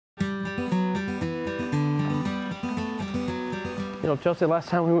know, Chelsea, last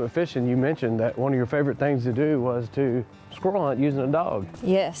time we went fishing, you mentioned that one of your favorite things to do was to squirrel hunt using a dog.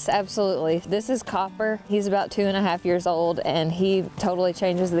 Yes, absolutely. This is Copper. He's about 2.5 years old, and he totally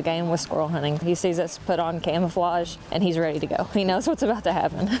changes the game with squirrel hunting. He sees us put on camouflage, and he's ready to go. He knows what's about to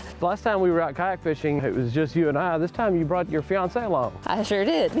happen. Last time we were out kayak fishing, it was just you and I. This time you brought your fiance along. I sure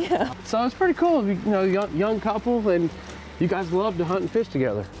did, yeah. So it's pretty cool, you know, young couple, and you guys love to hunt and fish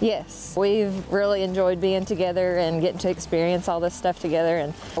together. Yes, we've really enjoyed being together and getting to experience all this stuff together.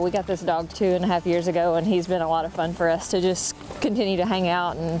 And we got this dog 2.5 years ago, and he's been a lot of fun for us to just continue to hang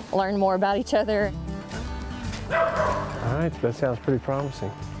out and learn more about each other. All right, that sounds pretty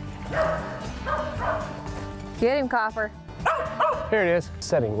promising. Get him, Copper. Here it is,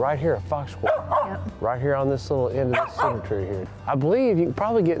 setting right here, a fox squirrel. Yep. Right here on this little end of this cedar tree here. I believe you can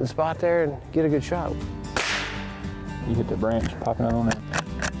probably get in the spot there and get a good shot. You hit the branch popping out on there.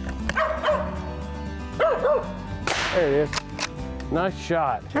 There it is. Nice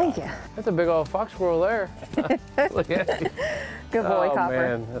shot. Thank you. That's a big old fox squirrel there. Look at it. Good boy, oh, Copper.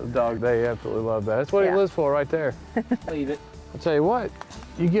 Man, the dog, they absolutely love that. That's what he lives for right there. Leave it. I'll tell you what,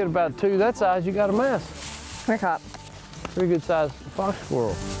 you get about two that size, you got a mess. Come here, Cop. Pretty good sized fox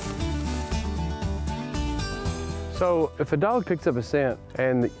squirrel. So if a dog picks up a scent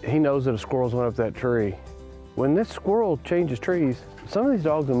and he knows that a squirrel's went up that tree, when this squirrel changes trees, some of these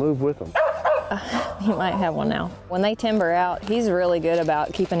dogs will move with them. He might have one now. When they timber out, he's really good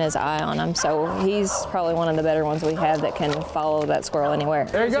about keeping his eye on them. So he's probably one of the better ones we have that can follow that squirrel anywhere.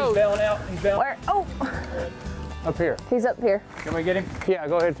 There he goes. He's bailing out. He's bailing. Where? Oh! Up here. He's up here. Can we get him? Yeah,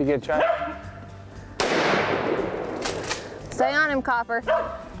 go ahead if you get a shot. Stay on him, Copper.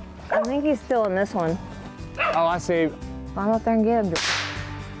 I think he's still in this one. Oh, I see. Climb up there and get him.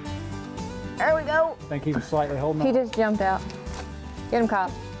 There we go. I think he's slightly holding on. He just jumped out. Get him, Cop.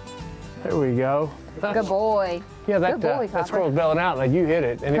 There we go. Good boy. Yeah, that, Good boy, that squirrel's bailing out like you hit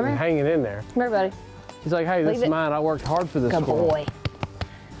it and it was hanging in there. Come here, buddy. He's like, hey, this is mine. I worked hard for this Good squirrel. boy.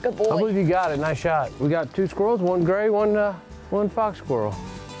 Good boy. I believe you got it. Nice shot. We got two squirrels, one gray, one fox squirrel.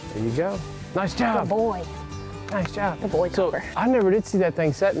 There you go. Nice job. Good boy. Nice job. Good boy, So Copper. I never did see that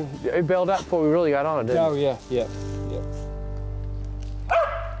thing setting. It bailed out before we really got on it, didn't it? Oh, yeah, yeah.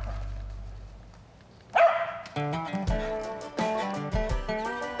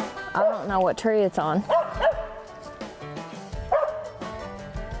 I don't know what tree it's on.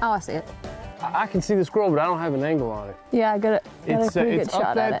 Oh, I see it. I can see the squirrel, but I don't have an angle on it. Yeah, I got a pretty good It's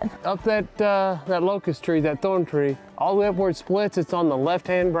shot at it. up that locust tree, that thorn tree, all the way up where it splits. It's on the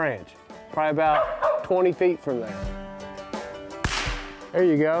left-hand branch, probably about 20 feet from there. There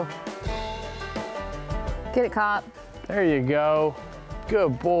you go. Get it, Cop. There you go.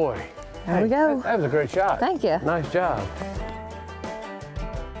 Good boy. There we go. That was a great shot. Thank you. Nice job.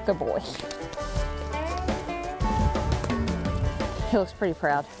 Good boy. He looks pretty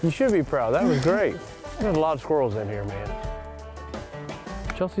proud. You should be proud. That was great. There's a lot of squirrels in here, man.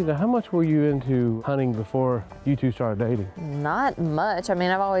 Chelsea, now how much were you into hunting before you two started dating? Not much. I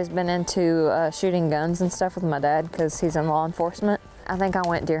mean, I've always been into shooting guns and stuff with my dad because he's in law enforcement. I think I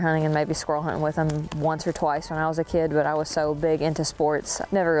went deer hunting and maybe squirrel hunting with him once or twice when I was a kid, but I was so big into sports,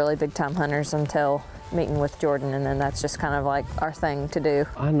 never really big time hunters until meeting with Jordan, and then that's just kind of like our thing to do.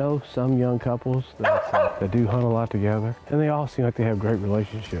 I know some young couples that do hunt a lot together, and they all seem like they have great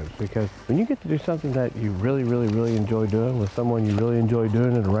relationships because when you get to do something that you really, really, really enjoy doing with someone you really enjoy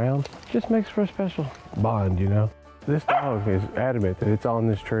doing it around, it just makes for a special bond, you know? This dog is adamant that it's on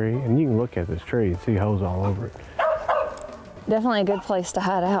this tree, and you can look at this tree and see holes all over it. Definitely a good place to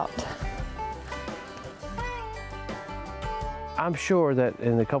hide out. I'm sure that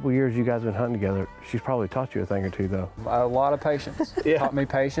in the couple years you guys have been hunting together, she's probably taught you a thing or two, though. A lot of patience. Yeah. Taught me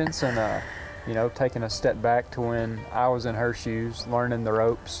patience and, you know, taking a step back to when I was in her shoes, learning the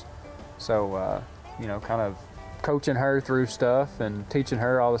ropes. So, you know, kind of coaching her through stuff and teaching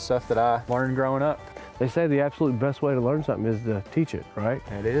her all the stuff that I learned growing up. They say the absolute best way to learn something is to teach it, right?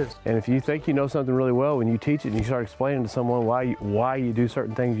 It is. And if you think you know something really well, when you teach it and you start explaining to someone why you do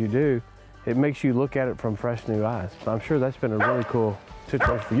certain things you do, it makes you look at it from fresh new eyes. So I'm sure that's been a really cool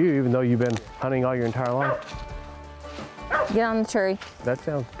situation for you, even though you've been hunting all your entire life. Get on the tree. That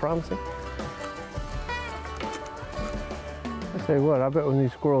sounds promising. I tell you what, I bet when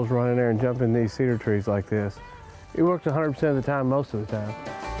these squirrels run in there and jump in these cedar trees like this, it works 100% of the time, most of the time.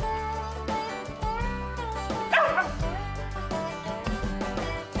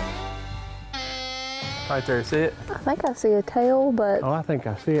 Right there, see it? I think I see a tail, but... Oh, I think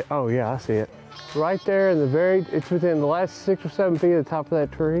I see it. Oh, yeah, I see it. Right there in the it's within the last 6 or 7 feet of the top of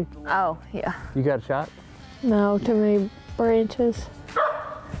that tree. Oh, yeah. You got a shot? No, too many branches.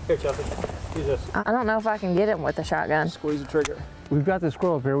 Here, Chelsea. I don't know if I can get him with a shotgun. Squeeze the trigger. We've got the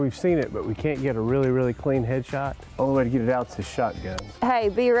squirrel up here, we've seen it, but we can't get a really, really clean headshot. Only way to get it out is the shotgun. Hey,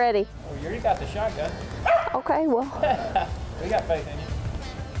 be ready. Well, you already got the shotgun. Okay, well. We got faith in you.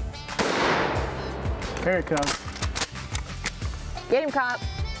 Here it comes. Get him, Cop.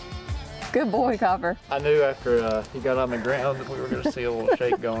 Good boy, Copper. I knew after he got on the ground that we were going to see a little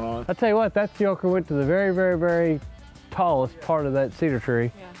shake going on. I'll tell you what, that joker went to the very, very, very tallest part of that cedar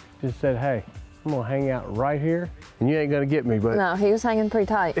tree. Yeah. Just said, hey, I'm gonna hang out right here and you ain't gonna get me, but. No, he was hanging pretty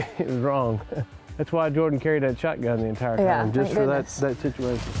tight. It was wrong. That's why Jordan carried that shotgun the entire time, yeah, just for that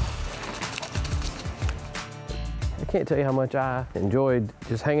situation. I can't tell you how much I enjoyed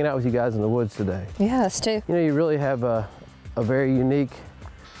just hanging out with you guys in the woods today. Yeah, us too. You know, you really have a very unique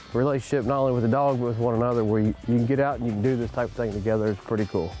relationship, not only with the dog, but with one another, where you can get out and you can do this type of thing together. It's pretty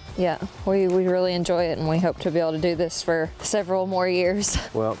cool. Yeah, we really enjoy it, and we hope to be able to do this for several more years.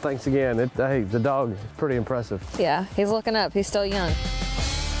 Well, thanks again. Hey, the dog is pretty impressive. Yeah, he's looking up. He's still young.